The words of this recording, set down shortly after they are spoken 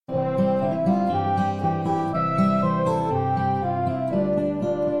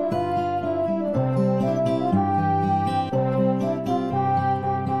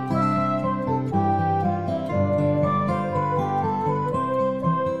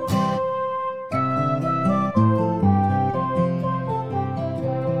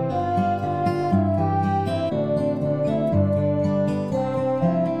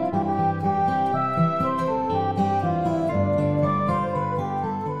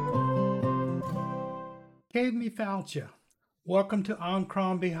Cave me Falcha. Welcome to Crann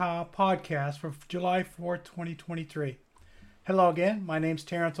podcast for July 4th, 2023. Hello again, my name's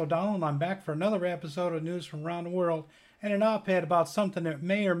Terrence O'Donnell and I'm back for another episode of news from around the world and an op-ed about something that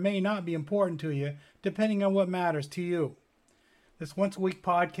may or may not be important to you, depending on what matters to you. This once-a-week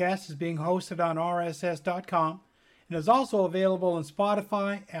podcast is being hosted on rss.com and is also available on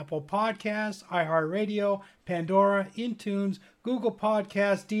Spotify, Apple Podcasts, iHeartRadio, Pandora, iTunes, Google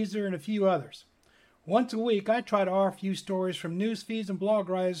Podcasts, Deezer, and a few others. Once a week, I try to offer you stories from news feeds and blog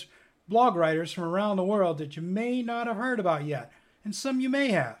writers from around the world that you may not have heard about yet, and some you may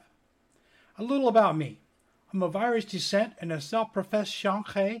have. A little about me. I'm of Irish descent and a self-professed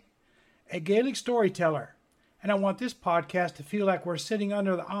Seanchaí, a Gaelic storyteller, and I want this podcast to feel like we're sitting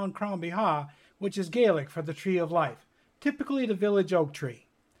under the An Crann Bethadh, which is Gaelic for the tree of life, typically the village oak tree.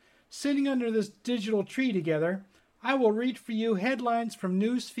 Sitting under this digital tree together, I will read for you headlines from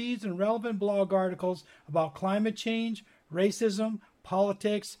news feeds and relevant blog articles about climate change, racism,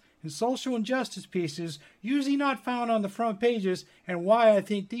 politics, and social injustice pieces usually not found on the front pages, and why I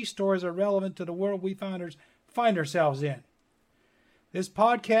think these stories are relevant to the world we find ourselves in. This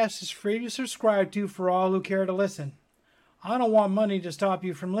podcast is free to subscribe to for all who care to listen. I don't want money to stop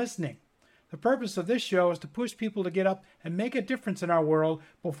you from listening. The purpose of this show is to push people to get up and make a difference in our world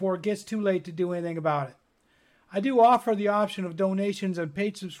before it gets too late to do anything about it. I do offer the option of donations and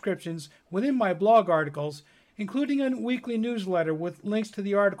paid subscriptions within my blog articles, including a weekly newsletter with links to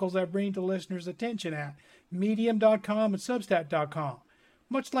the articles I bring to listeners' attention at medium.com and substack.com,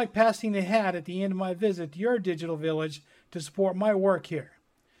 much like passing the hat at the end of my visit to your digital village to support my work here.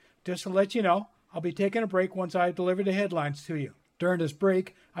 Just to let you know, I'll be taking a break once I deliver the headlines to you. During this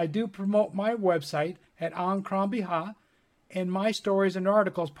break, I do promote my website at An Crann Bethadh and my stories and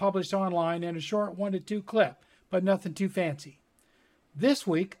articles published online in a short 1 to 2 clip, but nothing too fancy. This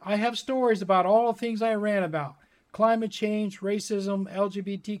week, I have stories about all the things I ran about: climate change, racism,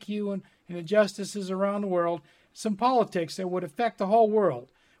 LGBTQ, and injustices around the world, some politics that would affect the whole world,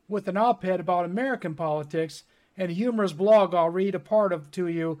 with an op-ed about American politics, and a humorous blog I'll read a part of to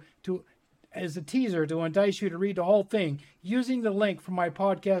you as a teaser to entice you to read the whole thing using the link from my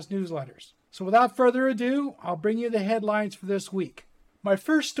podcast newsletters. So without further ado, I'll bring you the headlines for this week. My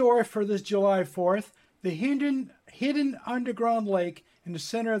first story for this July 4th, the hidden underground lake in the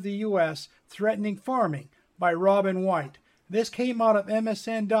center of the U.S. threatening farming, by Robin White. This came out of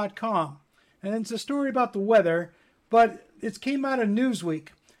MSN.com. And it's a story about the weather, but it came out of Newsweek.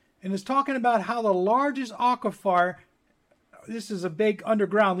 And it's talking about how the largest aquifer, this is a big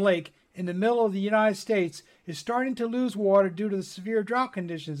underground lake in the middle of the United States, is starting to lose water due to the severe drought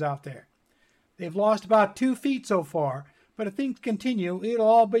conditions out there. They've lost about 2 feet so far, but if things continue, it'll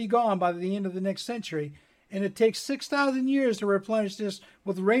all be gone by the end of the next century, and it takes 6,000 years to replenish this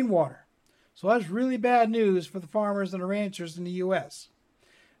with rainwater. So that's really bad news for the farmers and the ranchers in the U.S.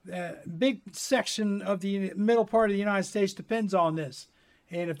 A big section of the middle part of the United States depends on this,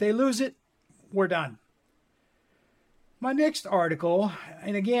 and if they lose it, we're done. My next article,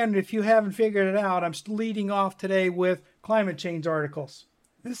 and again, if you haven't figured it out, I'm leading off today with climate change articles.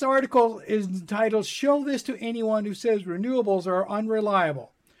 This article is entitled, "Show This to Anyone Who Says Renewables Are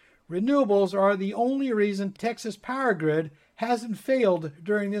Unreliable." Renewables are the only reason Texas power grid hasn't failed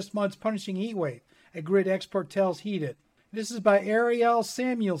during this month's punishing heat wave, a grid expert tells Heated. This is by Ariel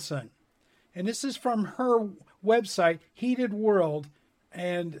Samuelson, and this is from her website, Heated World,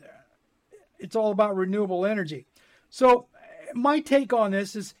 and it's all about renewable energy. So my take on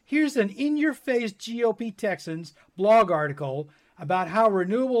this is, here's an in-your-face GOP Texans blog article about how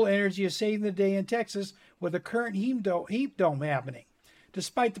renewable energy is saving the day in Texas with the current heat dome happening,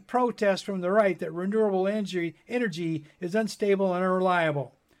 despite the protests from the right that renewable energy is unstable and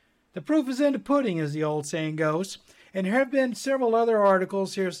unreliable. The proof is in the pudding, as the old saying goes, and there have been several other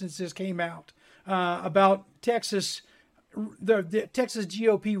articles here since this came out about Texas, the Texas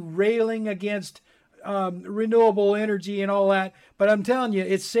GOP railing against renewable energy and all that, but I'm telling you,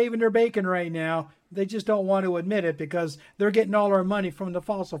 it's saving their bacon right now. They just don't want to admit it because they're getting all our money from the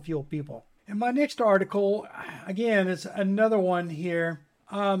fossil fuel people. And my next article, again, is another one here,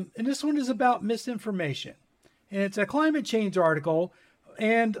 and this one is about misinformation. And it's a climate change article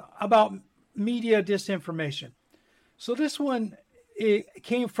and about media disinformation. So this one, it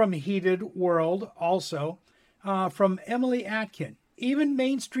came from Heated World also, from Emily Atkin. Even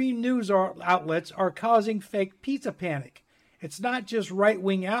mainstream news outlets are causing fake pizza panic. It's not just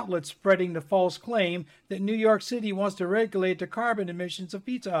right-wing outlets spreading the false claim that New York City wants to regulate the carbon emissions of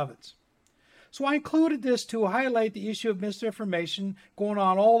pizza ovens. So I included this to highlight the issue of misinformation going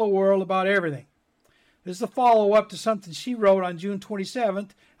on all the world about everything. This is a follow-up to something she wrote on June 27th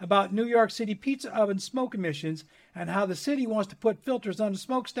about New York City pizza oven smoke emissions and how the city wants to put filters on the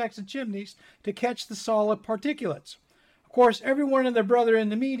smokestacks and chimneys to catch the solid particulates. Of course, everyone and their brother in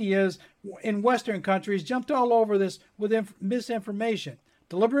the media in Western countries jumped all over this with misinformation.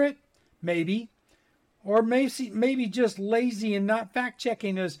 Deliberate? Maybe. Or maybe just lazy and not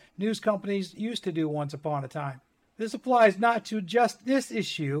fact-checking as news companies used to do once upon a time. This applies not to just this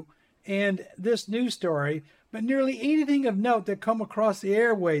issue and this news story, but nearly anything of note that come across the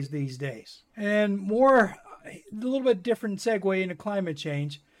airways these days. And a little bit different segue into climate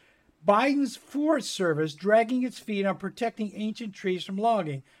change. Biden's Forest Service dragging its feet on protecting ancient trees from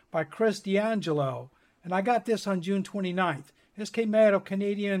logging by Chris D'Angelo. And I got this on June 29th. This came out of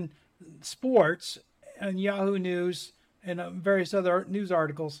Canadian Sports and Yahoo News and various other news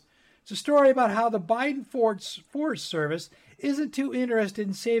articles. It's a story about how the Biden Forest Service isn't too interested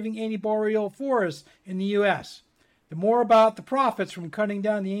in saving any boreal forests in the U.S. The more about the profits from cutting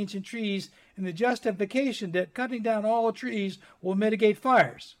down the ancient trees and the justification that cutting down all the trees will mitigate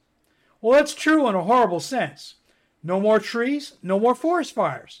fires. Well, that's true in a horrible sense. No more trees, no more forest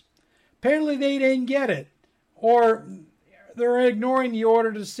fires. Apparently they didn't get it, or they're ignoring the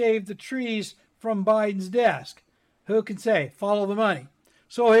order to save the trees from Biden's desk. Who can say? Follow the money.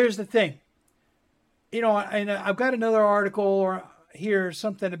 So here's the thing. And I've got another article here,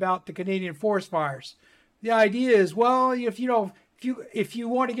 something about the Canadian forest fires. The idea is, well, if you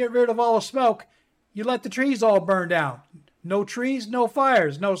want to get rid of all the smoke, you let the trees all burn down. No trees, no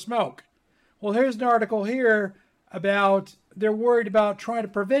fires, no smoke. Well, here's an article here about they're worried about trying to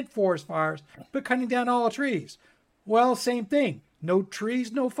prevent forest fires, but cutting down all the trees. Well, same thing. No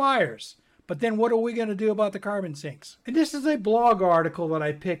trees, no fires. But then what are we going to do about the carbon sinks? And this is a blog article that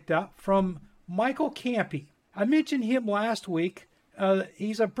I picked up from Michael Campy. I mentioned him last week.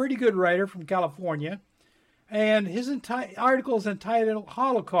 He's a pretty good writer from California. And his article is entitled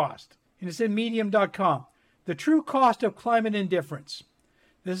Holocaust. And it's in medium.com. The True Cost of Climate Indifference.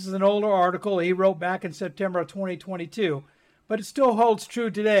 This is an older article he wrote back in September of 2022, but it still holds true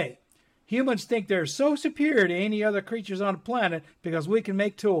today. Humans think they're so superior to any other creatures on the planet because we can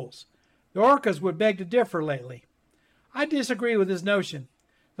make tools. The orcas would beg to differ lately. I disagree with this notion.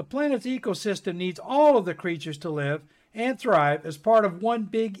 The planet's ecosystem needs all of the creatures to live and thrive as part of one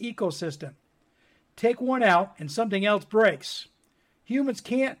big ecosystem. Take one out and something else breaks. Humans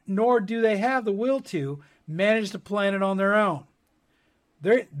can't, nor do they have the will to, manage the planet on their own.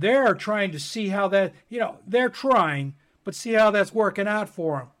 They're trying to see how that, they're trying, but see how that's working out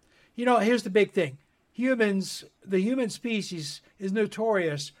for them. Here's the big thing. The human species is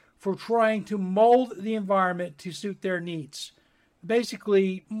notorious for trying to mold the environment to suit their needs.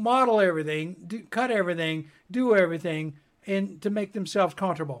 Basically, model everything, cut everything, do everything, and to make themselves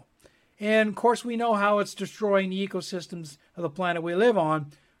comfortable. And, of course, we know how it's destroying the ecosystems of the planet we live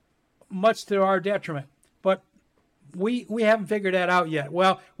on, much to our detriment. But we haven't figured that out yet.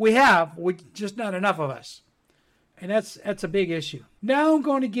 Well, we have, just not enough of us. And that's a big issue. Now I'm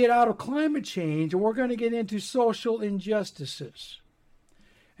going to get out of climate change, and we're going to get into social injustices.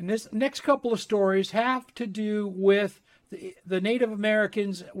 And this next couple of stories have to do with the Native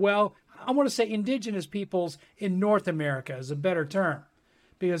Americans, well, I want to say indigenous peoples in North America is a better term,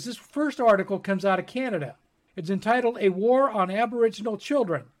 because this first article comes out of Canada. It's entitled A War on Aboriginal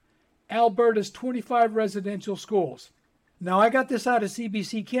Children, Alberta's 25 Residential Schools. Now, I got this out of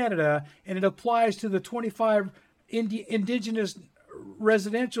CBC Canada, and it applies to the 25 indigenous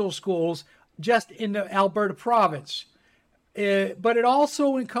residential schools just in the Alberta province. But it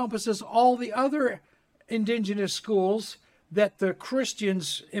also encompasses all the other indigenous schools that the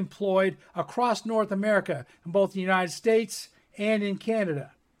Christians employed across North America, in both the United States and in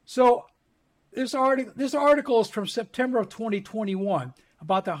Canada. So this article is from September of 2021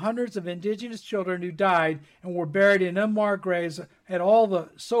 about the hundreds of indigenous children who died and were buried in unmarked graves at all the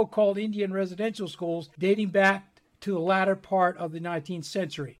so-called Indian residential schools dating back to the latter part of the 19th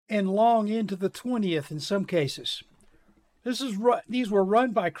century and long into the 20th in some cases. These were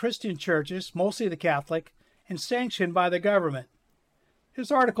run by Christian churches, mostly the Catholic, and sanctioned by the government.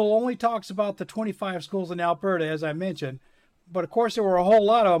 This article only talks about the 25 schools in Alberta, as I mentioned, but of course there were a whole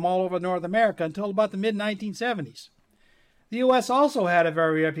lot of them all over North America until about the mid-1970s. The U.S. also had a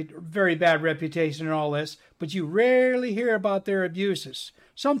very bad reputation in all this, but you rarely hear about their abuses.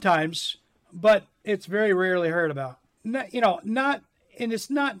 Sometimes, but it's very rarely heard about. And it's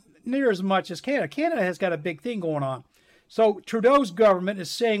not near as much as Canada. Canada has got a big thing going on. So Trudeau's government is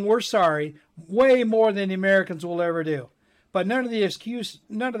saying we're sorry way more than the Americans will ever do. But none of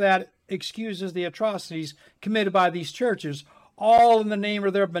that excuses the atrocities committed by these churches, all in the name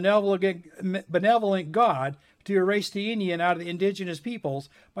of their benevolent God, to erase the Indian out of the indigenous peoples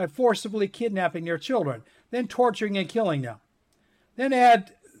by forcibly kidnapping their children, then torturing and killing them.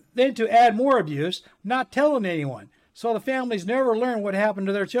 Then to add more abuse, not telling anyone, so the families never learn what happened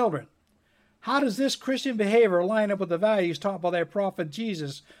to their children. How does this Christian behavior line up with the values taught by their prophet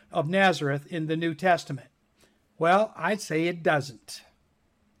Jesus of Nazareth in the New Testament? Well, I'd say it doesn't.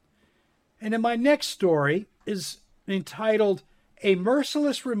 And then my next story is entitled A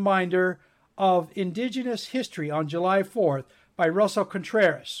Merciless Reminder of Indigenous History on July 4th by Russell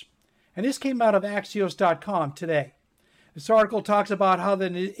Contreras. And this came out of Axios.com today. This article talks about how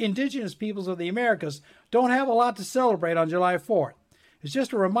the indigenous peoples of the Americas don't have a lot to celebrate on July 4th. It's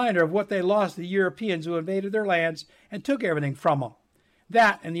just a reminder of what they lost to the Europeans who invaded their lands and took everything from them.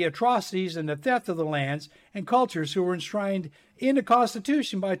 That and the atrocities and the theft of the lands and cultures who were enshrined in the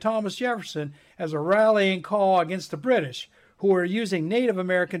Constitution by Thomas Jefferson as a rallying call against the British, who were using Native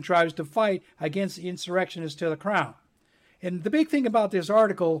American tribes to fight against the insurrectionists to the crown. And the big thing about this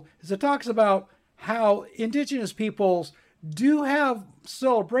article is it talks about how indigenous peoples do have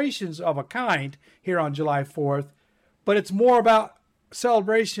celebrations of a kind here on July 4th, but it's more about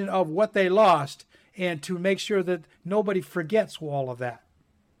celebration of what they lost and to make sure that nobody forgets all of that.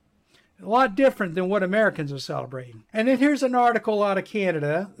 A lot different than what Americans are celebrating. And then here's an article out of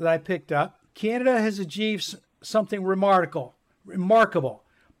Canada that I picked up. Canada has achieved something remarkable,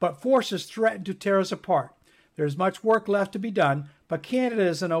 but forces threaten to tear us apart. There's much work left to be done, but Canada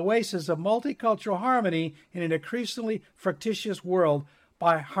is an oasis of multicultural harmony in an increasingly fictitious world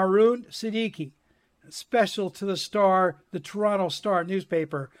by Haroon Siddiqui, special to the Toronto Star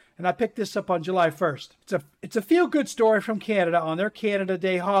newspaper, and I picked this up on July 1st. It's a feel-good story from Canada on their Canada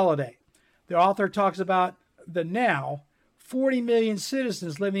Day holiday. The author talks about the now 40 million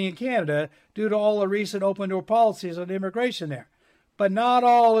citizens living in Canada due to all the recent open-door policies on immigration there. But not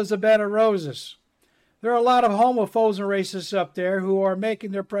all is a bed of roses. There are a lot of homophobes and racists up there who are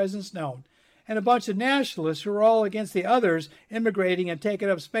making their presence known, and a bunch of nationalists who are all against the others immigrating and taking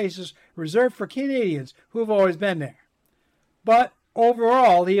up spaces reserved for Canadians who have always been there. But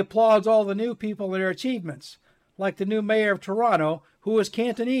overall, he applauds all the new people and their achievements, like the new mayor of Toronto, who is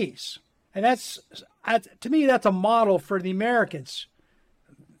Cantonese. And to me, that's a model for the Americans.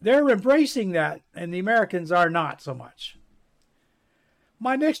 They're embracing that, and the Americans are not so much.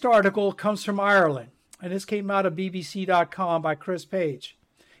 My next article comes from Ireland, and this came out of BBC.com by Chris Page.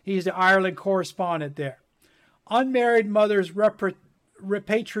 He's the Ireland correspondent there. Unmarried mothers'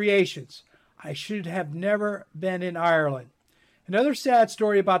 repatriations. I should have never been in Ireland. Another sad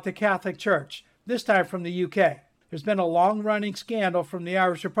story about the Catholic Church, this time from the UK. There's been a long-running scandal from the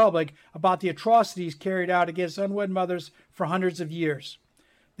Irish Republic about the atrocities carried out against unwed mothers for hundreds of years.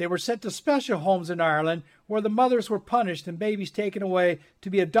 They were sent to special homes in Ireland where the mothers were punished and babies taken away to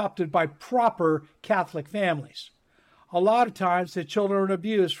be adopted by proper Catholic families. A lot of times the children were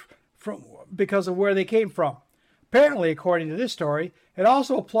abused because of where they came from. Apparently, according to this story, it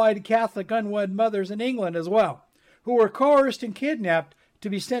also applied to Catholic unwed mothers in England as well, who were coerced and kidnapped to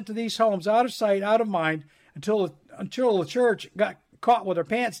be sent to these homes out of sight, out of mind, until the church got caught with their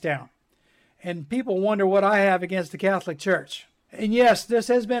pants down. And people wonder what I have against the Catholic Church. And yes, this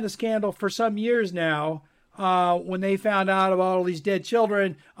has been a scandal for some years now, when they found out about all these dead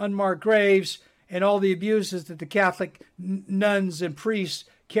children, unmarked graves, and all the abuses that the Catholic nuns and priests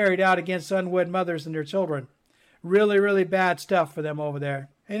carried out against unwed mothers and their children. Really, really bad stuff for them over there.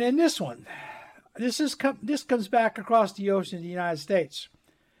 And then this one, this comes back across the ocean to the United States.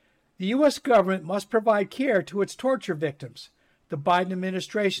 The U.S. government must provide care to its torture victims. The Biden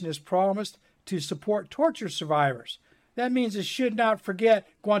administration has promised to support torture survivors. That means it should not forget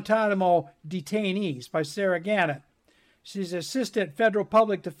Guantanamo detainees, by Sarah Gannett. She's Assistant Federal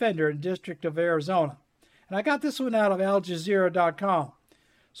Public Defender in the District of Arizona. And I got this one out of AlJazeera.com.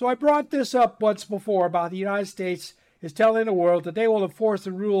 So I brought this up once before about the United States is telling the world that they will enforce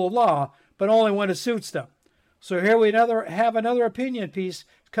the rule of law, but only when it suits them. So here we have another opinion piece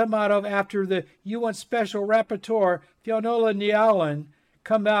come out of after the UN Special Rapporteur Fionnuala Ní Aoláin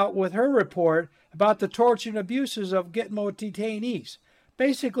come out with her report about the torture and abuses of Gitmo detainees.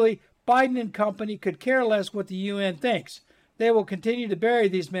 Basically, Biden and company could care less what the UN thinks. They will continue to bury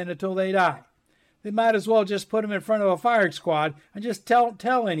these men until they die. They might as well just put them in front of a firing squad and just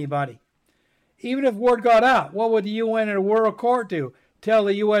tell anybody. Even if word got out, what would the UN and the World Court do? Tell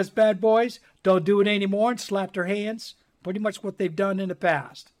the U.S. bad boys, don't do it anymore, and slap their hands? Pretty much what they've done in the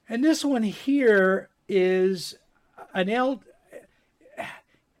past. And this one here is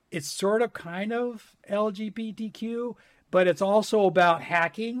it's sort of kind of LGBTQ, but it's also about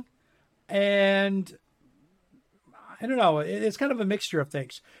hacking. And I don't know. It's kind of a mixture of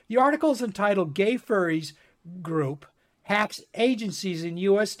things. The article is entitled Gay Furries Group Hacks Agencies in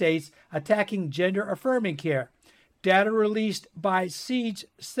U.S. States Attacking Gender-Affirming Care. Data released by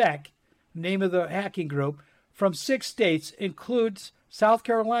SiegeSec, name of the hacking group, from 6 states includes South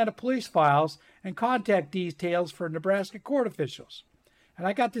Carolina police files and contact details for Nebraska court officials. And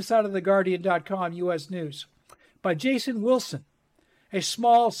I got this out of theguardian.com U.S. News by Jason Wilson. A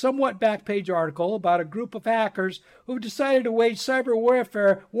small, somewhat back-page article about a group of hackers who've decided to wage cyber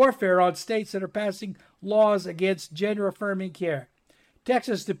warfare on states that are passing laws against gender-affirming care.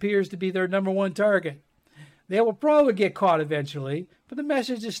 Texas appears to be their number one target. They will probably get caught eventually, but the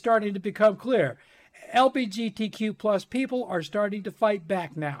message is starting to become clear. LGBTQ plus people are starting to fight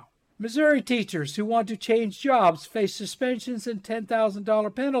back now. Missouri teachers who want to change jobs face suspensions and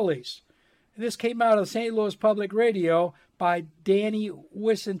 $10,000 penalties. This came out of St. Louis Public Radio by Danny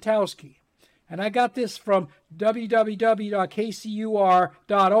Wysentowski. And I got this from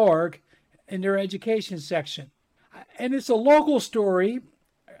www.kcur.org in their education section. And it's a local story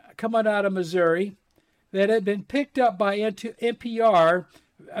coming out of Missouri that had been picked up by NPR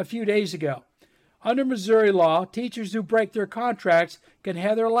a few days ago. Under Missouri law, teachers who break their contracts can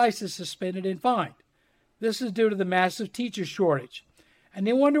have their license suspended and fined. This is due to the massive teacher shortage. And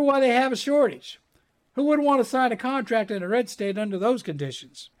they wonder why they have a shortage. Who would want to sign a contract in a red state under those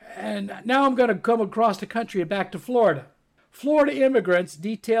conditions? And now I'm going to come across the country and back to Florida. Florida immigrants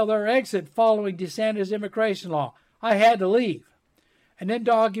detail their exit following DeSantis' immigration law. I had to leave. An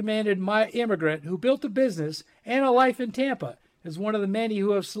undocumented immigrant who built a business and a life in Tampa is one of the many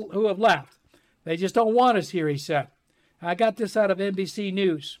who have left. They just don't want us here, he said. I got this out of NBC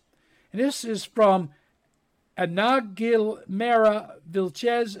News. And this is from Anagilmera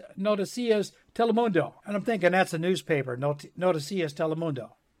Vilches Noticias Telemundo. And I'm thinking that's a newspaper, Noticias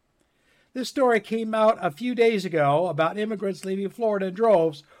Telemundo. This story came out a few days ago about immigrants leaving Florida in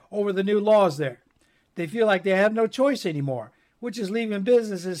droves over the new laws there. They feel like they have no choice anymore, which is leaving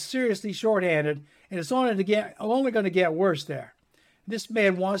businesses seriously shorthanded, and it's only going to get worse there. This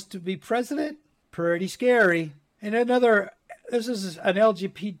man wants to be president? Pretty scary. And this is an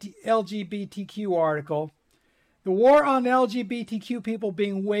LGBTQ article. The war on LGBTQ people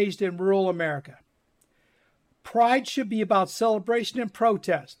being waged in rural America. Pride should be about celebration and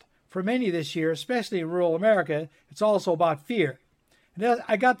protest. For many this year, especially in rural America, it's also about fear. And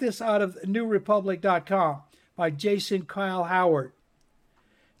I got this out of newrepublic.com by Jason Kyle Howard.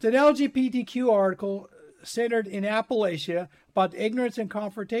 It's an LGBTQ article centered in Appalachia about ignorance and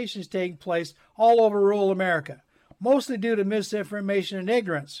confrontations taking place all over rural America, mostly due to misinformation and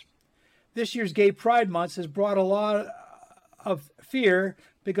ignorance. This year's Gay Pride Month has brought a lot of fear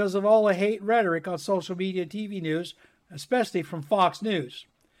because of all the hate rhetoric on social media and TV news, especially from Fox News.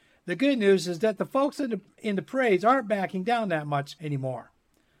 The good news is that the folks in the parades aren't backing down that much anymore.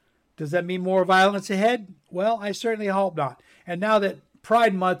 Does that mean more violence ahead? Well, I certainly hope not. And now that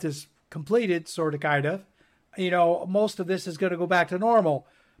Pride Month is completed, sort of, kind of, most of this is going to go back to normal.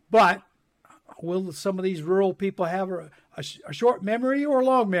 But will some of these rural people have a short memory or a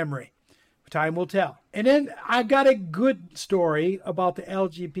long memory? Time will tell. And then I got a good story about the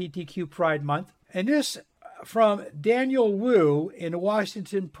LGBTQ Pride Month. And this from Daniel Wu in the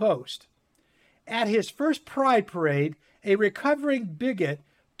Washington Post. At his first Pride parade, a recovering bigot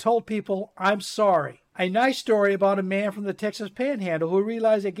told people, "I'm sorry." A nice story about a man from the Texas Panhandle who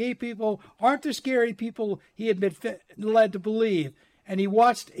realized that gay people aren't the scary people he had been led to believe. And he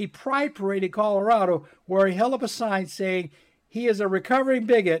watched a Pride parade in Colorado where he held up a sign saying he is a recovering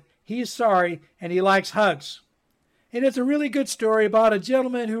bigot, he's sorry, and he likes hugs. And it's a really good story about a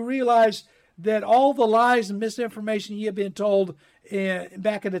gentleman who realized that all the lies and misinformation he had been told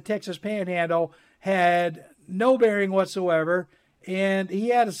back in the Texas Panhandle had no bearing whatsoever. And he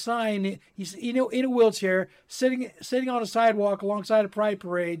had a sign, he's in a wheelchair, sitting on a sidewalk alongside a Pride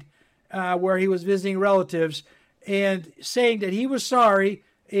parade where he was visiting relatives, and saying that he was sorry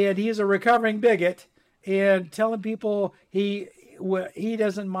and he is a recovering bigot, and telling people he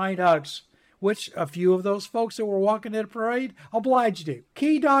doesn't mind hugs, which a few of those folks that were walking in a parade obliged to.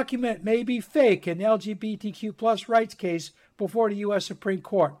 Key document may be fake in LGBTQ plus rights case before the U.S. Supreme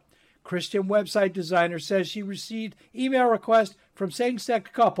Court. Christian website designer says she received email requests from same-sex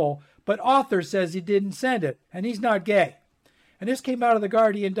couple, but author says he didn't send it, and he's not gay. And this came out of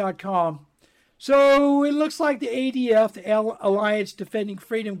theguardian.com. So it looks like the ADF, the Alliance Defending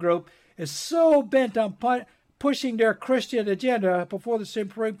Freedom Group, is so bent on pushing their Christian agenda before the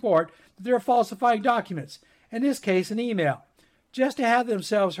Supreme Court that they're falsifying documents, in this case an email, just to have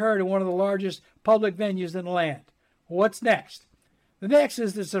themselves heard in one of the largest public venues in the land. What's next? The next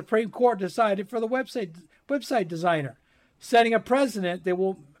is the Supreme Court decided for the website website designer, setting a precedent that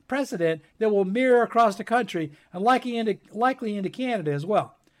will mirror across the country and likely into Canada as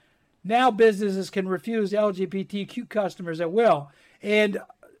well. Now businesses can refuse LGBTQ customers at will. And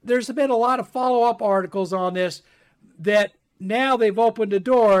there's been a lot of follow-up articles on this that now they've opened the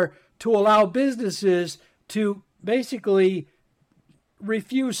door to allow businesses to basically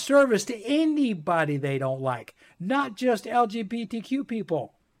refuse service to anybody they don't like, not just LGBTQ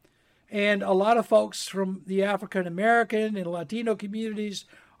people. And a lot of folks from the African American and Latino communities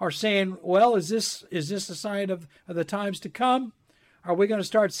are saying, well, is this a sign of the times to come? Are we going to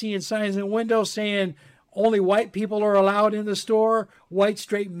start seeing signs in windows saying only white people are allowed in the store, white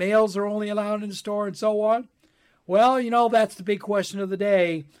straight males are only allowed in the store, and so on? Well, that's the big question of the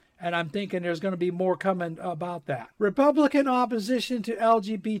day, and I'm thinking there's going to be more coming about that. Republican opposition to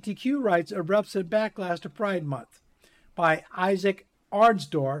LGBTQ rights erupts in backlash to Pride Month by Isaac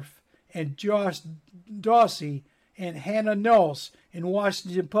Arnsdorf and Josh Dawsey and Hannah Knowles in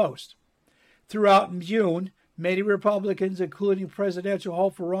Washington Post. Throughout June, many Republicans, including presidential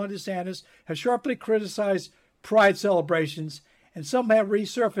hopeful Ron DeSantis, have sharply criticized Pride celebrations, and some have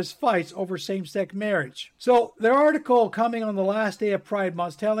resurfaced fights over same-sex marriage. So their article coming on the last day of Pride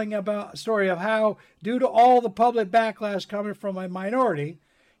Month, telling about a story of how, due to all the public backlash coming from a minority,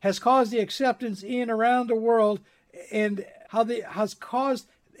 has caused the acceptance around the world, and how has caused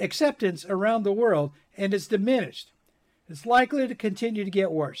acceptance around the world, and it's diminished. It's likely to continue to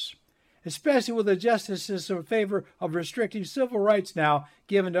get worse, especially with the justice system in favor of restricting civil rights now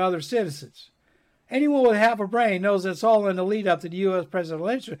given to other citizens. Anyone with half a brain knows it's all in the lead up to the U.S.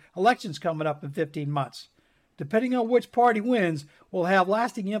 presidential elections coming up in 15 months. Depending on which party wins, will have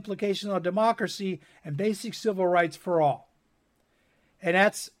lasting implications on democracy and basic civil rights for all. And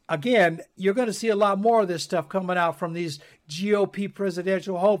that's, again, you're going to see a lot more of this stuff coming out from these GOP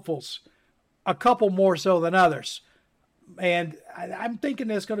presidential hopefuls, a couple more so than others. And I'm thinking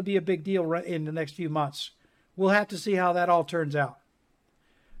that's going to be a big deal in the next few months. We'll have to see how that all turns out.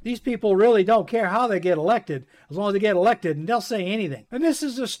 These people really don't care how they get elected, as long as they get elected, and they'll say anything. And this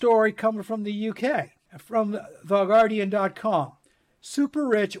is a story coming from the UK, from TheGuardian.com. Super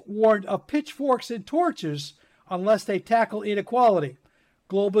rich warned of pitchforks and torches unless they tackle inequality.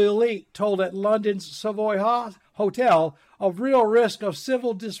 Global elite told at London's Savoy Hotel of real risk of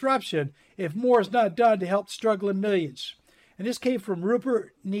civil disruption if more is not done to help struggling millions. And this came from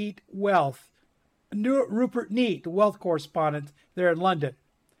Rupert Neat, the wealth correspondent there in London.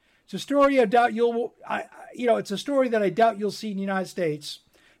 It's a story I doubt it's a story that I doubt you'll see in the United States.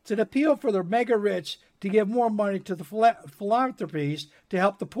 It's an appeal for the mega rich to give more money to the philanthropies to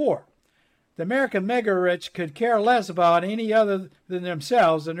help the poor. The American mega rich could care less about any other than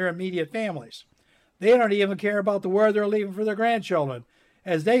themselves and their immediate families. They don't even care about the word they're leaving for their grandchildren,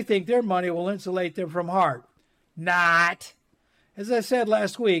 as they think their money will insulate them from harm. Not. As I said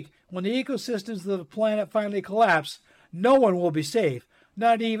last week, when the ecosystems of the planet finally collapse, no one will be safe,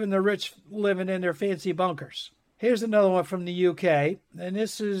 not even the rich living in their fancy bunkers. Here's another one from the UK, and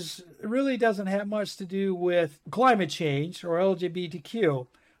this really doesn't have much to do with climate change or LGBTQ.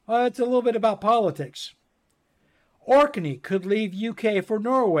 It's a little bit about politics. Orkney could leave UK for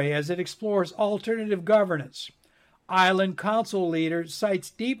Norway as it explores alternative governance. Island council leader cites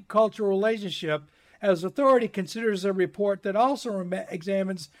deep cultural relationship as authority considers a report that also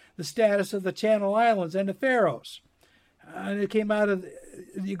examines the status of the Channel Islands and the Faroes. And it came out of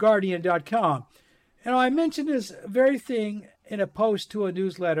TheGuardian.com. I mentioned this very thing in a post to a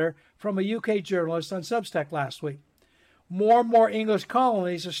newsletter from a UK journalist on Substack last week. More and more English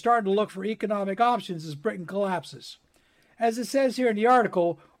colonies are starting to look for economic options as Britain collapses. As it says here in the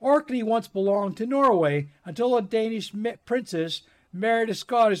article, Orkney once belonged to Norway until a Danish princess married a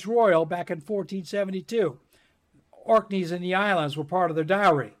Scottish royal back in 1472. Orkneys and the islands were part of their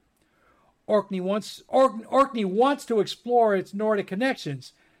dowry. Orkney wants to explore its Nordic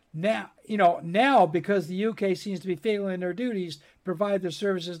connections. Now because the UK seems to be failing in their duties to provide the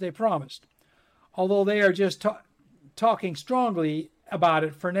services they promised. Although they are just talking strongly about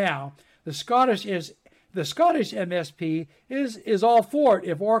it for now, the Scottish MSP is all for it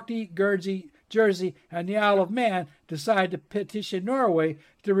if Orkney, Guernsey, Jersey, and the Isle of Man decide to petition Norway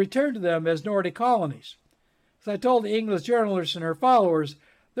to return to them as Nordic colonies. As I told the English journalist and her followers,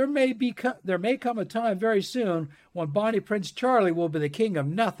 there may come a time very soon when Bonnie Prince Charlie will be the king of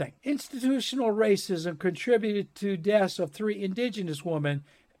nothing. Institutional racism contributed to deaths of 3 Indigenous women,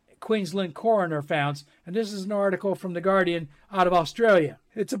 Queensland coroner found, and this is an article from The Guardian out of Australia.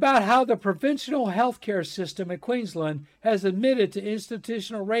 It's about how the provincial healthcare system in Queensland has admitted to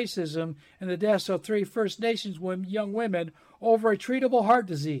institutional racism and the deaths of 3 First Nations young women over a treatable heart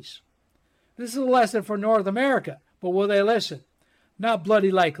disease. This is a lesson for North America, but will they listen? Not bloody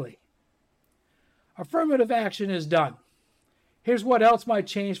likely. Affirmative action is done. Here's what else might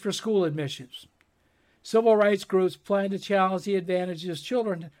change for school admissions. Civil rights groups plan to challenge the advantages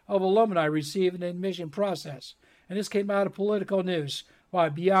children of alumni receive in the admission process. And this came out of Political News by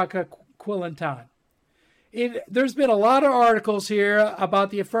Bianca Quillenton. There's been a lot of articles here about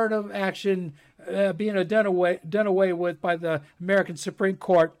the affirmative action being done away with by the American Supreme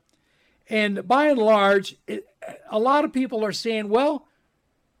Court. And by and large, a lot of people are saying, well,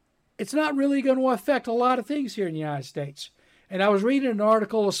 it's not really going to affect a lot of things here in the United States. And I was reading an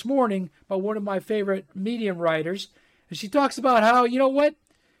article this morning by one of my favorite Medium writers, and she talks about how, you know what,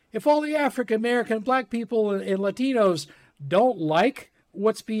 if all the African American, black people, and Latinos don't like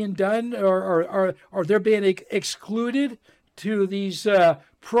what's being done, or they're being excluded to these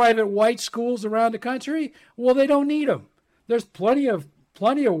private white schools around the country, well, they don't need them. There's plenty of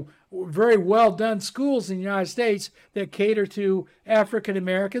very well done schools in the United States that cater to African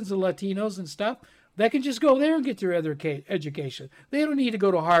Americans and Latinos and stuff. They can just go there and get their other education. They don't need to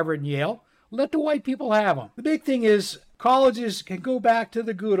go to Harvard and Yale. Let the white people have them. The big thing is colleges can go back to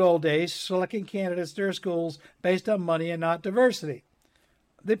the good old days, selecting candidates to their schools based on money and not diversity.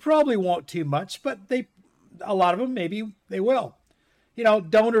 They probably won't too much, but a lot of them, maybe they will. You know,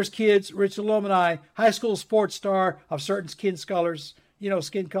 donors' kids, rich alumni, high school sports star of certain skin colors,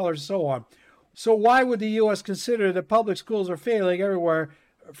 and so on. So why would the U.S. consider that public schools are failing everywhere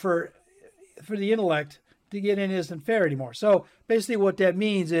for the intellect to get in isn't fair anymore? So basically what that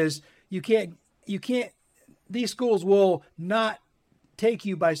means is you can't, these schools will not take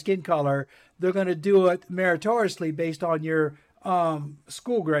you by skin color. They're going to do it meritoriously based on your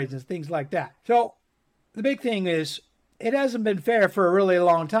school grades and things like that. So the big thing is it hasn't been fair for a really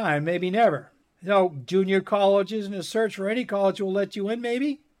long time, maybe never. Junior colleges and a search for any college will let you in,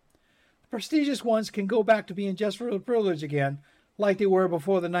 maybe. The prestigious ones can go back to being just for the privilege again, like they were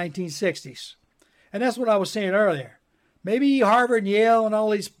before the 1960s. And that's what I was saying earlier. Maybe Harvard and Yale and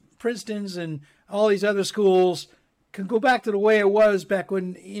all these Princetons and all these other schools can go back to the way it was back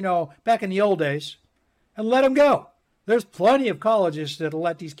in the old days, and let them go. There's plenty of colleges that'll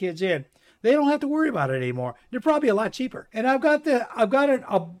let these kids in. They don't have to worry about it anymore. They're probably a lot cheaper. And I've got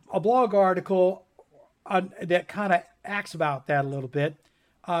a blog article that kind of acts about that a little bit.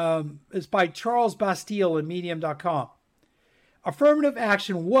 It's by Charles Bastille in Medium.com. Affirmative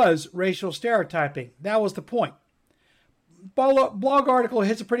action was racial stereotyping. That was the point. Blog article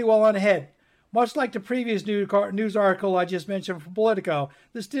hits it pretty well on the head. Much like the previous news article I just mentioned from Politico,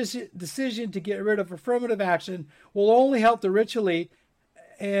 this decision to get rid of affirmative action will only help the rich elite.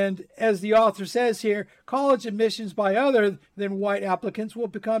 And as the author says here, college admissions by other than white applicants will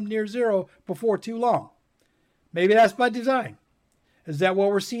become near zero before too long. Maybe that's by design. Is that what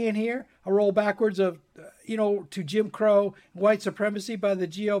we're seeing here? A roll backwards of, to Jim Crow and white supremacy by the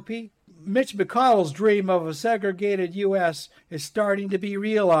GOP? Mitch McConnell's dream of a segregated U.S. is starting to be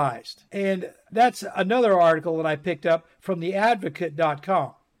realized. And that's another article that I picked up from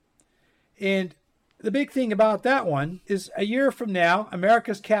theadvocate.com. And the big thing about that one is a year from now,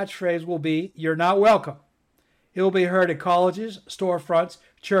 America's catchphrase will be, "You're not welcome." It will be heard at colleges, storefronts,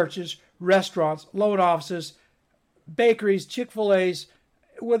 churches, restaurants, loan offices, bakeries, Chick-fil-A's,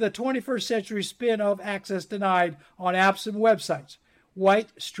 with a 21st century spin of access denied on apps and websites. White,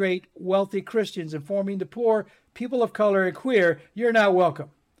 straight, wealthy Christians informing the poor, people of color, and queer, "You're not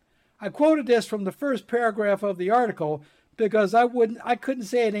welcome." I quoted this from the first paragraph of the article because I couldn't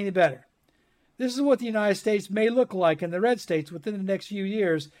say it any better. This is what the United States may look like in the red states within the next few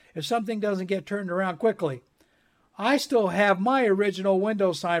years if something doesn't get turned around quickly. I still have my original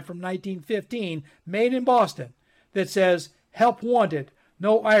window sign from 1915, made in Boston, that says, "Help wanted,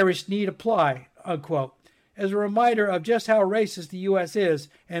 no Irish need apply," unquote, as a reminder of just how racist the U.S. is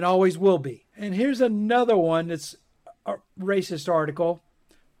and always will be. And here's another one that's a racist article.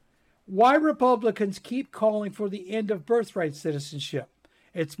 Why Republicans Keep Calling for the End of Birthright Citizenship.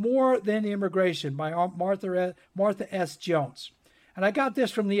 It's More Than Immigration by Martha S. Jones. And I got this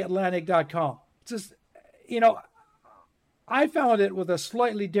from theatlantic.com. It's just, I found it with a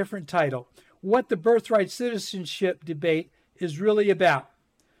slightly different title, What the Birthright Citizenship Debate is Really About.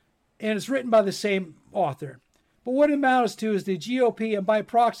 And it's written by the same author. But what it amounts to is the GOP and by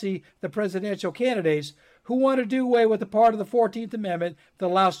proxy the presidential candidates who want to do away with the part of the 14th Amendment that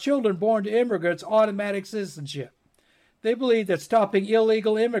allows children born to immigrants automatic citizenship. They believe that stopping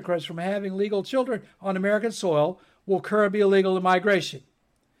illegal immigrants from having legal children on American soil will curb illegal immigration.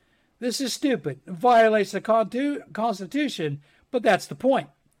 This is stupid and violates the Constitution, but that's the point.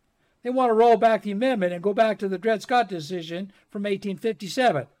 They want to roll back the amendment and go back to the Dred Scott decision from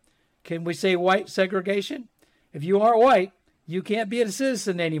 1857. Can we say white segregation? If you aren't white, you can't be a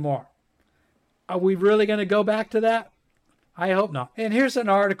citizen anymore. Are we really going to go back to that? I hope not. And here's an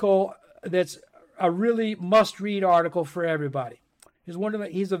article that's a really must-read article for everybody.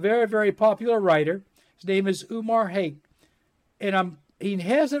 He's a very, very popular writer. His name is Umar Haque, and he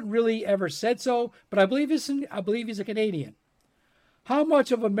hasn't really ever said so, but I believe he's a Canadian. How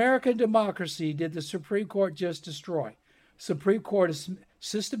much of American democracy did the Supreme Court just destroy? Supreme Court is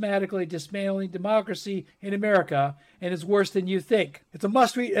systematically dismantling democracy in America, and it's worse than you think. It's a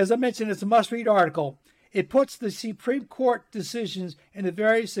must-read. As I mentioned, it's a must-read article. It puts the Supreme Court decisions in a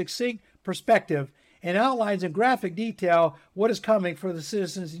very succinct perspective and outlines in graphic detail what is coming for the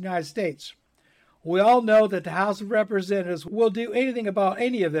citizens of the United States. We all know that the House of Representatives will do anything about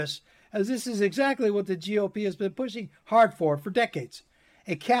any of this, as this is exactly what the GOP has been pushing hard for decades.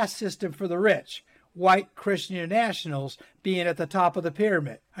 A caste system for the rich, white Christian nationals being at the top of the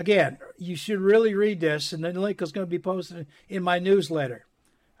pyramid. Again, you should really read this, and the link is going to be posted in my newsletter,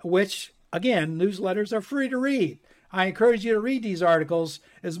 which, again, newsletters are free to read. I encourage you to read these articles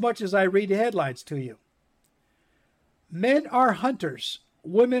as much as I read the headlines to you. Men are hunters.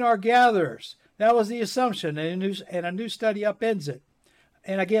 Women are gatherers. That was the assumption, and a new study upends it.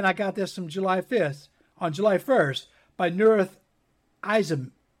 And again, I got this from July 5th, on July 1st, by Nurith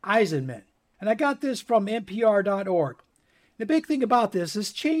Eisenman. And I got this from NPR.org. The big thing about this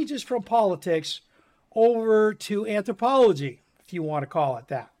is changes from politics over to anthropology, if you want to call it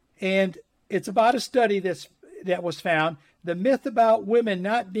that. And it's about a study that was found. The myth about women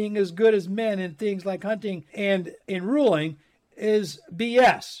not being as good as men in things like hunting and in ruling is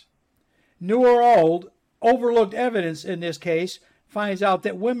BS. New or old, overlooked evidence in this case finds out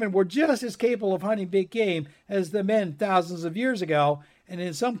that women were just as capable of hunting big game as the men thousands of years ago, and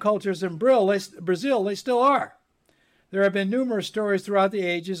in some cultures in Brazil, they still are. There have been numerous stories throughout the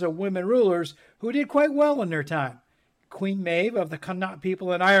ages of women rulers who did quite well in their time. Queen Maeve of the Connaught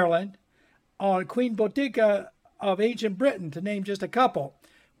people in Ireland, on Queen Boudicca of ancient Britain, to name just a couple.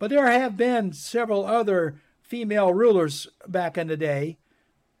 But there have been several other female rulers back in the day,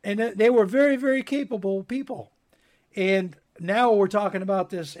 and they were very, very capable people. And now we're talking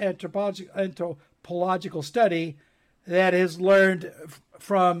about this anthropological study that has learned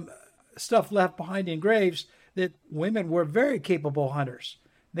from stuff left behind in graves that women were very capable hunters.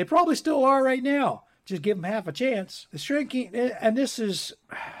 They probably still are right now. Just give them half a chance. The shrinking, and this is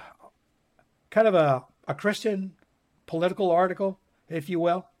kind of a Christian political article, if you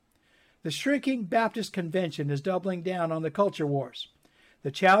will. The shrinking Baptist convention is doubling down on the culture wars. The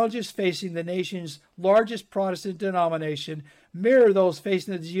challenges facing the nation's largest Protestant denomination mirror those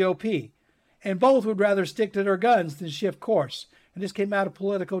facing the GOP, and both would rather stick to their guns than shift course. And this came out of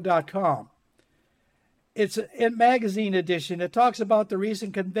Politico.com. It's a magazine edition that talks about the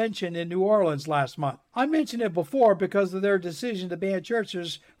recent convention in New Orleans last month. I mentioned it before because of their decision to ban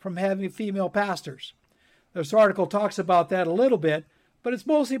churches from having female pastors. This article talks about that a little bit, but it's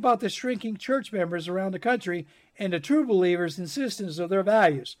mostly about the shrinking church members around the country and the true believers' insistence of their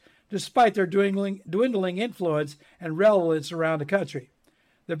values, despite their dwindling influence and relevance around the country.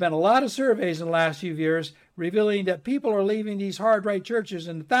 There have been a lot of surveys in the last few years revealing that people are leaving these hard-right churches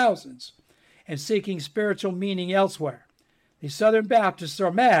in the thousands and seeking spiritual meaning elsewhere. The Southern Baptists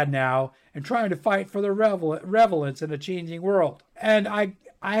are mad now and trying to fight for their relevance in a changing world. And I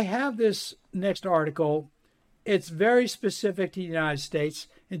have this next article. It's very specific to the United States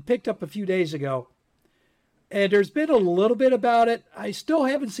and picked up a few days ago. And there's been a little bit about it. I still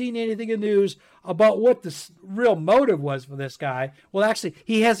haven't seen anything in the news about what the real motive was for this guy. Well, actually,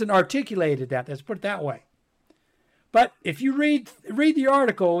 he hasn't articulated that. Let's put it that way. But if you read the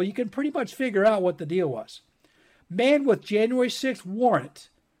article, you can pretty much figure out what the deal was. Man with January 6th warrant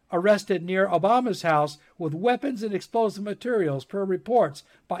arrested near Obama's house with weapons and explosive materials, per reports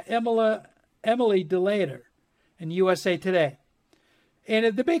by Emily DeLader in USA Today.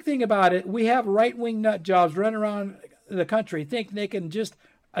 And the big thing about it, we have right-wing nut jobs running around the country thinking they can just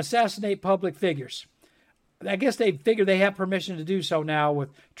assassinate public figures. I guess they figure they have permission to do so now with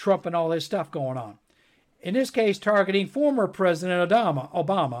Trump and all this stuff going on. In this case, targeting former President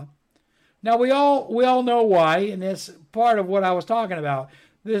Obama. Now, we all know why, and that's part of what I was talking about.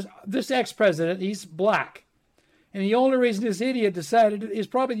 This ex-president, he's black. And the only reason this idiot is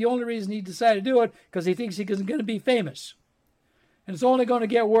probably the only reason he decided to do it, because he thinks he's going to be famous. And it's only going to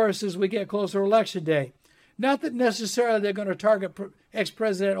get worse as we get closer to Election Day. Not that necessarily they're going to target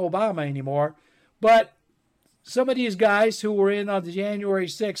ex-President Obama anymore, but some of these guys who were in on the January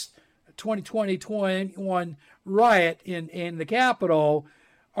 6th, 2021 riot in the Capitol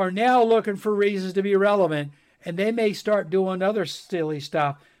are now looking for reasons to be relevant, and they may start doing other silly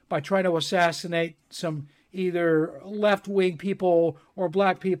stuff. by trying to assassinate some either left-wing people or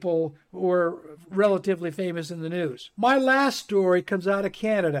black people who are relatively famous in the news. My last story comes out of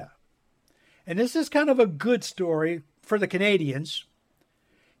Canada. And this is kind of a good story for the Canadians.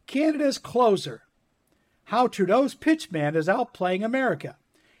 Canada's closer. How Trudeau's pitchman is outplaying America.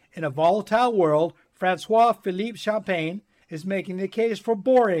 In a volatile world, Francois-Philippe Champagne is making the case for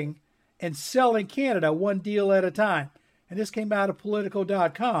boring and selling Canada one deal at a time. And this came out of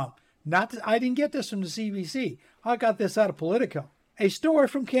Politico.com. I didn't get this from the CBC. I got this out of Politico. A story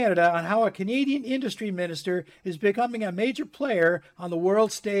from Canada on how a Canadian industry minister is becoming a major player on the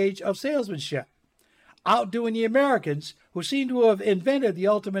world stage of salesmanship, outdoing the Americans who seem to have invented the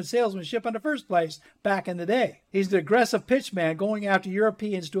ultimate salesmanship in the first place back in the day. He's the aggressive pitchman going after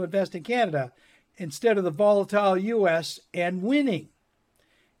Europeans to invest in Canada instead of the volatile U.S. and winning.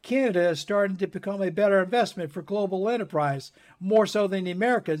 Canada is starting to become a better investment for global enterprise, more so than the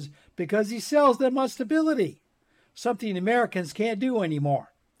Americans, because he sells them on stability, something the Americans can't do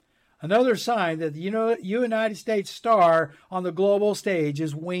anymore. Another sign that the United States star on the global stage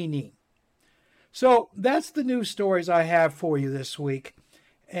is waning. So that's the news stories I have for you this week.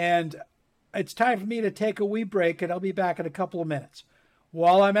 And it's time for me to take a wee break, and I'll be back in a couple of minutes.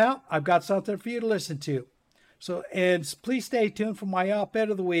 While I'm out, I've got something for you to listen to. And please stay tuned for my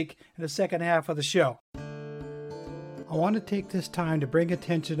op-ed of the week in the second half of the show. I want to take this time to bring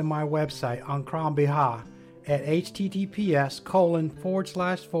attention to my website on Crann at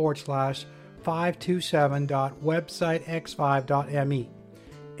https://527.websitex5.me.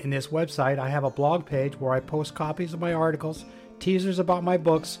 In this website, I have a blog page where I post copies of my articles, teasers about my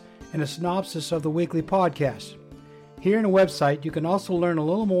books, and a synopsis of the weekly podcast. Here in the website, you can also learn a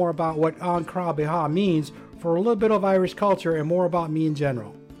little more about what An Crann means for a little bit of Irish culture and more about me in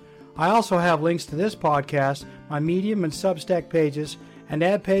general. I also have links to this podcast, my Medium and Substack pages, an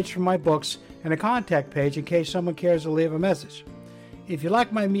ad page for my books, and a contact page in case someone cares to leave a message. If you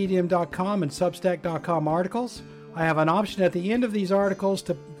like my Medium.com and Substack.com articles, I have an option at the end of these articles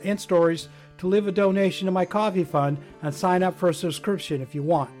and stories to leave a donation to my coffee fund and sign up for a subscription if you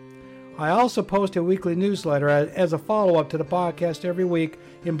want. I also post a weekly newsletter as a follow-up to the podcast every week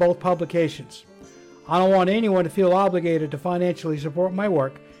in both publications. I don't want anyone to feel obligated to financially support my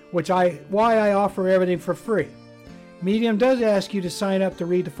work, why I offer everything for free. Medium does ask you to sign up to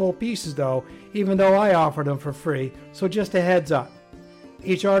read the full pieces though, even though I offer them for free, so just a heads up.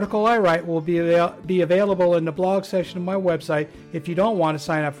 Each article I write will be available in the blog section of my website if you don't want to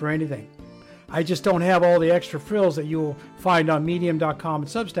sign up for anything. I just don't have all the extra frills that you will find on Medium.com and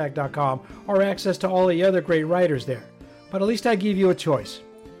Substack.com or access to all the other great writers there. But at least I give you a choice.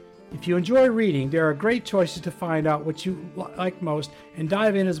 If you enjoy reading, there are great choices to find out what you like most and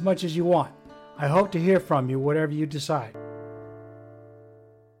dive in as much as you want. I hope to hear from you, whatever you decide.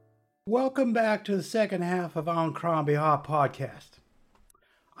 Welcome back to the second half of An Crann podcast.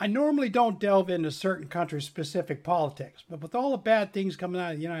 I normally don't delve into certain country-specific politics, but with all the bad things coming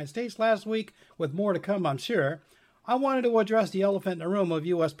out of the United States last week, with more to come I'm sure, I wanted to address the elephant in the room of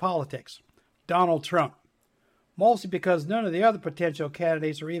U.S. politics, Donald Trump. Mostly because none of the other potential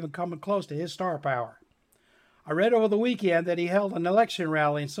candidates are even coming close to his star power. I read over the weekend that he held an election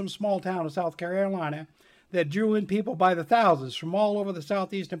rally in some small town in South Carolina that drew in people by the thousands from all over the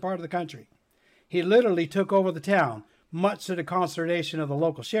southeastern part of the country. He literally took over the town, much to the consternation of the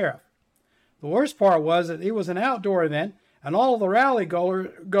local sheriff. The worst part was that it was an outdoor event, and all of the rally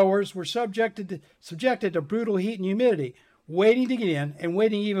goers were subjected to brutal heat and humidity, waiting to get in and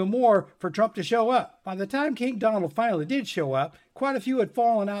waiting even more for Trump to show up. By the time King Donald finally did show up, quite a few had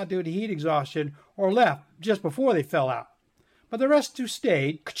fallen out due to heat exhaustion or left just before they fell out. But the rest who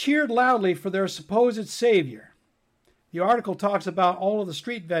stayed cheered loudly for their supposed savior. The article talks about all of the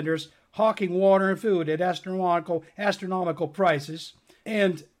street vendors hawking water and food at astronomical prices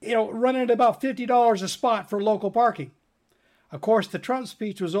and, running at about $50 a spot for local parking. Of course, the Trump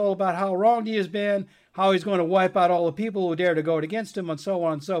speech was all about how wronged he has been, how he's going to wipe out all the people who dare to go against him, and so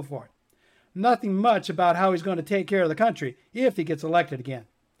on and so forth. Nothing much about how he's going to take care of the country if he gets elected again.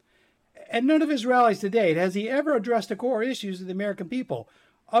 And none of his rallies to date has he ever addressed the core issues of the American people,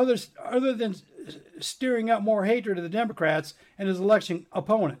 other than stirring up more hatred of the Democrats and his election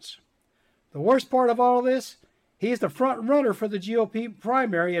opponents. The worst part of all of this, he's the front runner for the GOP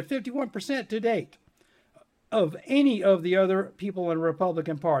primary at 51% to date of any of the other people in the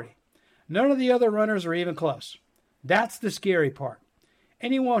Republican Party. None of the other runners are even close. That's the scary part.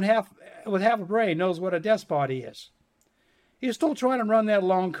 Anyone with half a brain knows what a despot he is. He's still trying to run that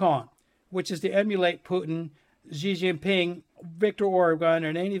long con, which is to emulate Putin, Xi Jinping, Viktor Orban,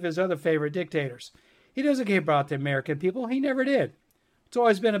 and any of his other favorite dictators. He doesn't care about the American people. He never did. It's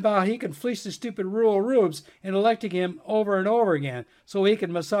always been about he can fleece the stupid rural rubes and electing him over and over again so he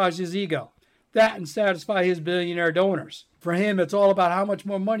can massage his ego. That and satisfy his billionaire donors. For him, it's all about how much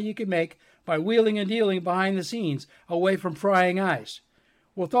more money he can make by wheeling and dealing behind the scenes, away from prying eyes.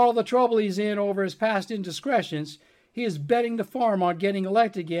 With all the trouble he's in over his past indiscretions, he is betting the farm on getting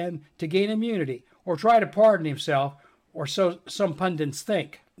elected again to gain immunity, or try to pardon himself, or so some pundits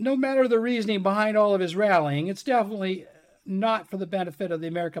think. No matter the reasoning behind all of his rallying, it's definitely not for the benefit of the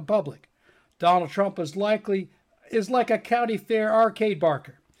American public. Donald Trump is like a county fair arcade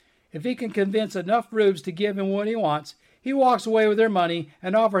barker. If he can convince enough rubes to give him what he wants, he walks away with their money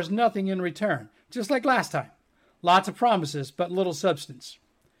and offers nothing in return, just like last time. Lots of promises, but little substance.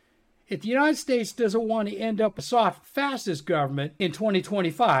 If the United States doesn't want to end up a soft, fascist government in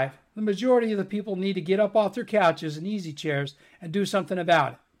 2025, the majority of the people need to get up off their couches and easy chairs and do something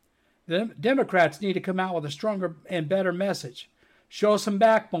about it. The Democrats need to come out with a stronger and better message. Show some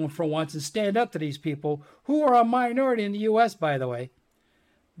backbone for once and stand up to these people, who are a minority in the U.S., by the way.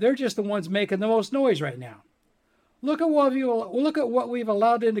 They're just the ones making the most noise right now. Look at what we've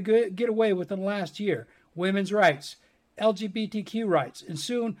allowed them to get away with in the last year. Women's rights, LGBTQ rights, and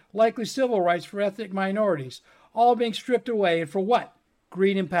soon likely civil rights for ethnic minorities, all being stripped away, and for what?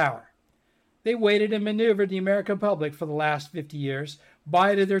 Greed and power. They waited and maneuvered the American public for the last 50 years,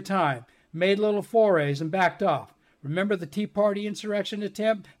 bided their time, made little forays, and backed off. Remember the Tea Party insurrection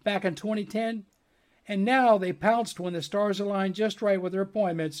attempt back in 2010? And now they pounced when the stars aligned just right with their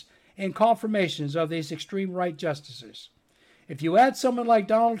appointments and confirmations of these extreme right justices. If you add someone like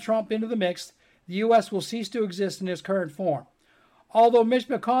Donald Trump into the mix, the U.S. will cease to exist in its current form. Although Mitch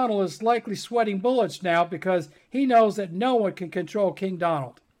McConnell is likely sweating bullets now because he knows that no one can control King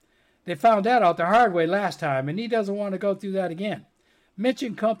Donald. They found that out the hard way last time, and he doesn't want to go through that again. Mitch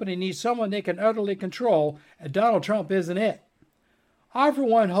and company need someone they can utterly control, and Donald Trump isn't it. I, for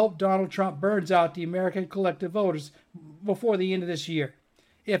one, hope Donald Trump burns out the American collective voters before the end of this year,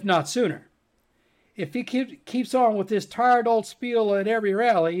 if not sooner. If he keeps on with this tired old spiel at every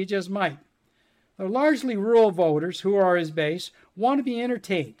rally, he just might. The largely rural voters, who are his base, want to be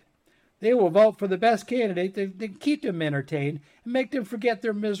entertained. They will vote for the best candidate that keep them entertained and make them forget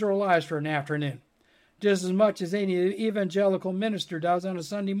their miserable lives for an afternoon, just as much as any evangelical minister does on a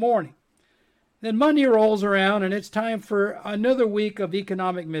Sunday morning. Then Monday rolls around and it's time for another week of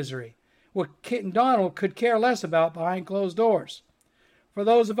economic misery, what King Donald could care less about behind closed doors. For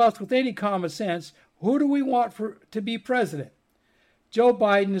those of us with any common sense, who do we want to be president? Joe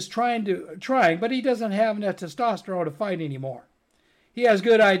Biden is trying, but he doesn't have enough testosterone to fight anymore. He has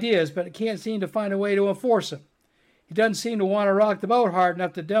good ideas, but can't seem to find a way to enforce them. He doesn't seem to want to rock the boat hard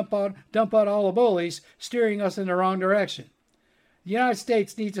enough to dump out all the bullies steering us in the wrong direction. The United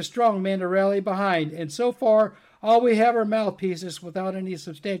States needs a strong man to rally behind, and so far, all we have are mouthpieces without any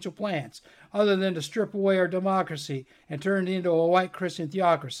substantial plans, other than to strip away our democracy and turn it into a white Christian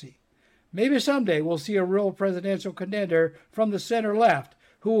theocracy. Maybe someday we'll see a real presidential contender from the center left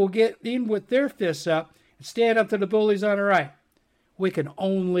who will get in with their fists up and stand up to the bullies on the right. We can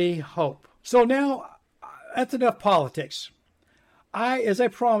only hope. So now, that's enough politics. As I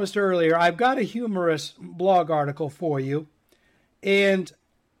promised earlier, I've got a humorous blog article for you, and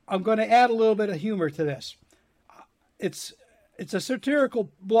I'm going to add a little bit of humor to this. It's a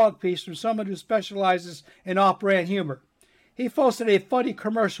satirical blog piece from someone who specializes in off-brand humor. He posted a funny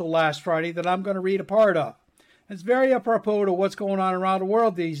commercial last Friday that I'm going to read a part of. It's very apropos to what's going on around the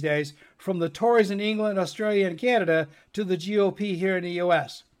world these days, from the Tories in England, Australia, and Canada to the GOP here in the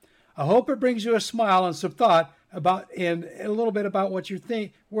U.S. I hope it brings you a smile and some thought about, and a little bit about what you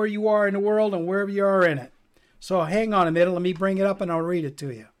think, where you are in the world and wherever you are in it. So hang on a minute, let me bring it up and I'll read it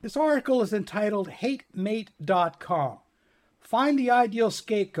to you. This article is entitled HateMate.com. Find the Ideal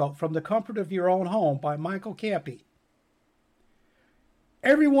Scapegoat from the Comfort of Your Own Home by Michael Campy.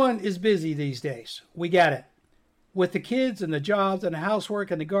 Everyone is busy these days. We get it. With the kids and the jobs and the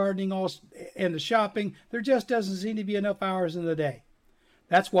housework and the gardening and the shopping, there just doesn't seem to be enough hours in the day.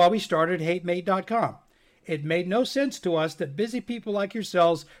 That's why we started HateMate.com. It made no sense to us that busy people like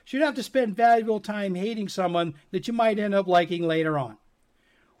yourselves should have to spend valuable time hating someone that you might end up liking later on.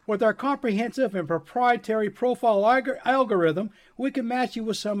 With our comprehensive and proprietary profile algorithm, we can match you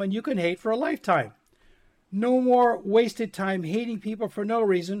with someone you can hate for a lifetime. No more wasted time hating people for no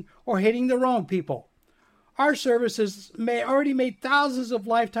reason or hating the wrong people. Our services already made thousands of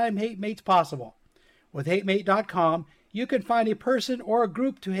lifetime hate mates possible. With HateMate.com, you can find a person or a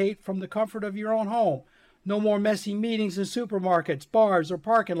group to hate from the comfort of your own home. No more messy meetings in supermarkets, bars, or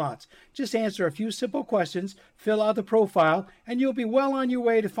parking lots. Just answer a few simple questions, fill out the profile, and you'll be well on your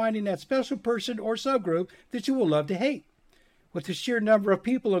way to finding that special person or subgroup that you will love to hate. With the sheer number of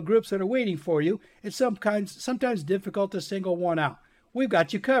people and groups that are waiting for you, it's sometimes difficult to single one out. We've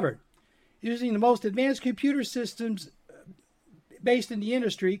got you covered. Using the most advanced computer systems based in the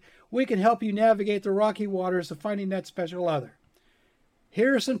industry, we can help you navigate the rocky waters of finding that special other.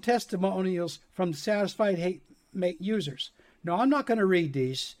 Here are some testimonials from satisfied mate users. Now, I'm not going to read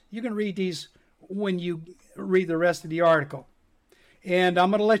these. You can read these when you read the rest of the article. And I'm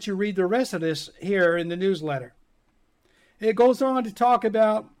going to let you read the rest of this here in the newsletter. It goes on to talk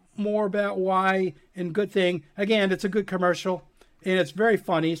about more about why and good thing. Again, it's a good commercial, and it's very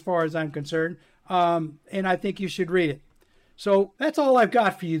funny as far as I'm concerned. And I think you should read it. So that's all I've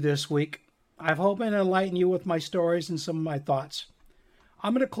got for you this week. I hope to enlighten you with my stories and some of my thoughts.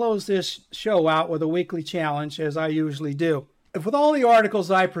 I'm going to close this show out with a weekly challenge, as I usually do. If with all the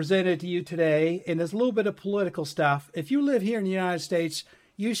articles I presented to you today, and there's a little bit of political stuff, if you live here in the United States,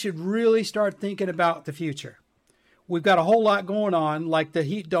 you should really start thinking about the future. We've got a whole lot going on, like the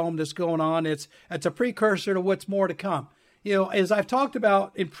heat dome that's going on. It's a precursor to what's more to come. You know, as I've talked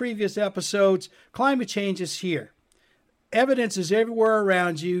about in previous episodes, climate change is here. Evidence is everywhere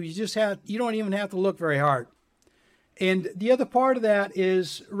around you. You don't even have to look very hard. And the other part of that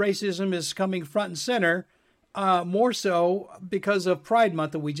is racism is coming front and center, more so because of Pride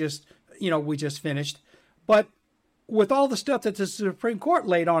Month that we just finished. But with all the stuff that the Supreme Court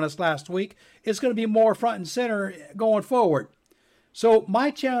laid on us last week, it's going to be more front and center going forward. So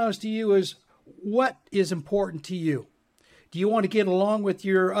my challenge to you is, what is important to you? Do you want to get along with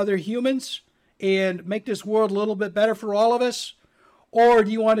your other humans and make this world a little bit better for all of us? Or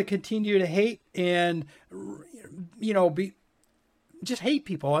do you want to continue to hate and, just hate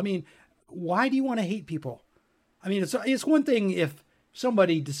people? I mean, why do you want to hate people? I mean, it's one thing if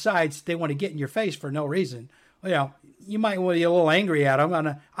somebody decides they want to get in your face for no reason. Well, you might want to be a little angry at them.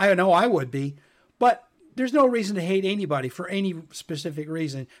 And I know I would be. But there's no reason to hate anybody for any specific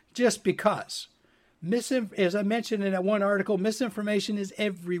reason, just because. As I mentioned in that one article, misinformation is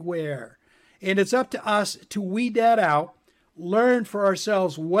everywhere. And it's up to us to weed that out, learn for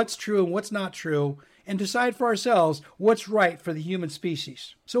ourselves what's true and what's not true, and decide for ourselves what's right for the human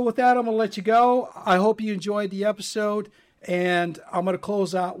species. So with that, I'm going to let you go. I hope you enjoyed the episode, and I'm going to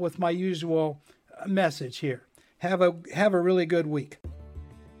close out with my usual message here. Have a really good week.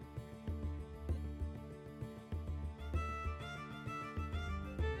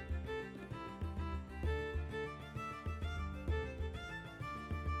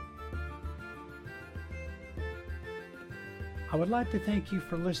 I would like to thank you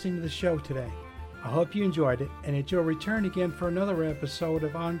for listening to the show today. I hope you enjoyed it and that you'll return again for another episode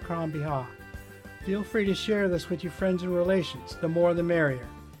of On Crann. Feel free to share this with your friends and relations. The more the merrier.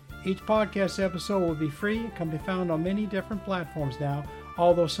 Each podcast episode will be free and can be found on many different platforms now,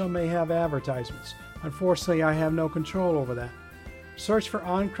 although some may have advertisements. Unfortunately, I have no control over that. Search for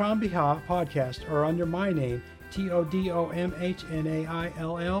On Crann podcast or under my name, TODOMHNAILL,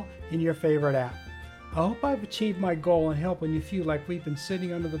 in your favorite app. I hope I've achieved my goal and helping you feel like we've been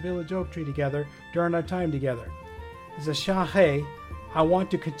sitting under the village oak tree together during our time together. As a Shahé, I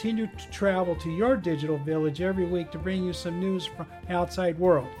want to continue to travel to your digital village every week to bring you some news from the outside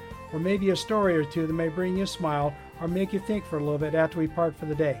world, or maybe a story or two that may bring you a smile or make you think for a little bit after we part for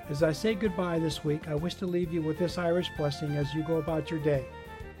the day. As I say goodbye this week, I wish to leave you with this Irish blessing as you go about your day.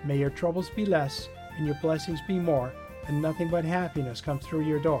 May your troubles be less and your blessings be more, and nothing but happiness come through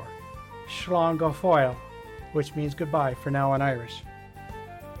your door. Slán go fóill, which means goodbye for now in Irish.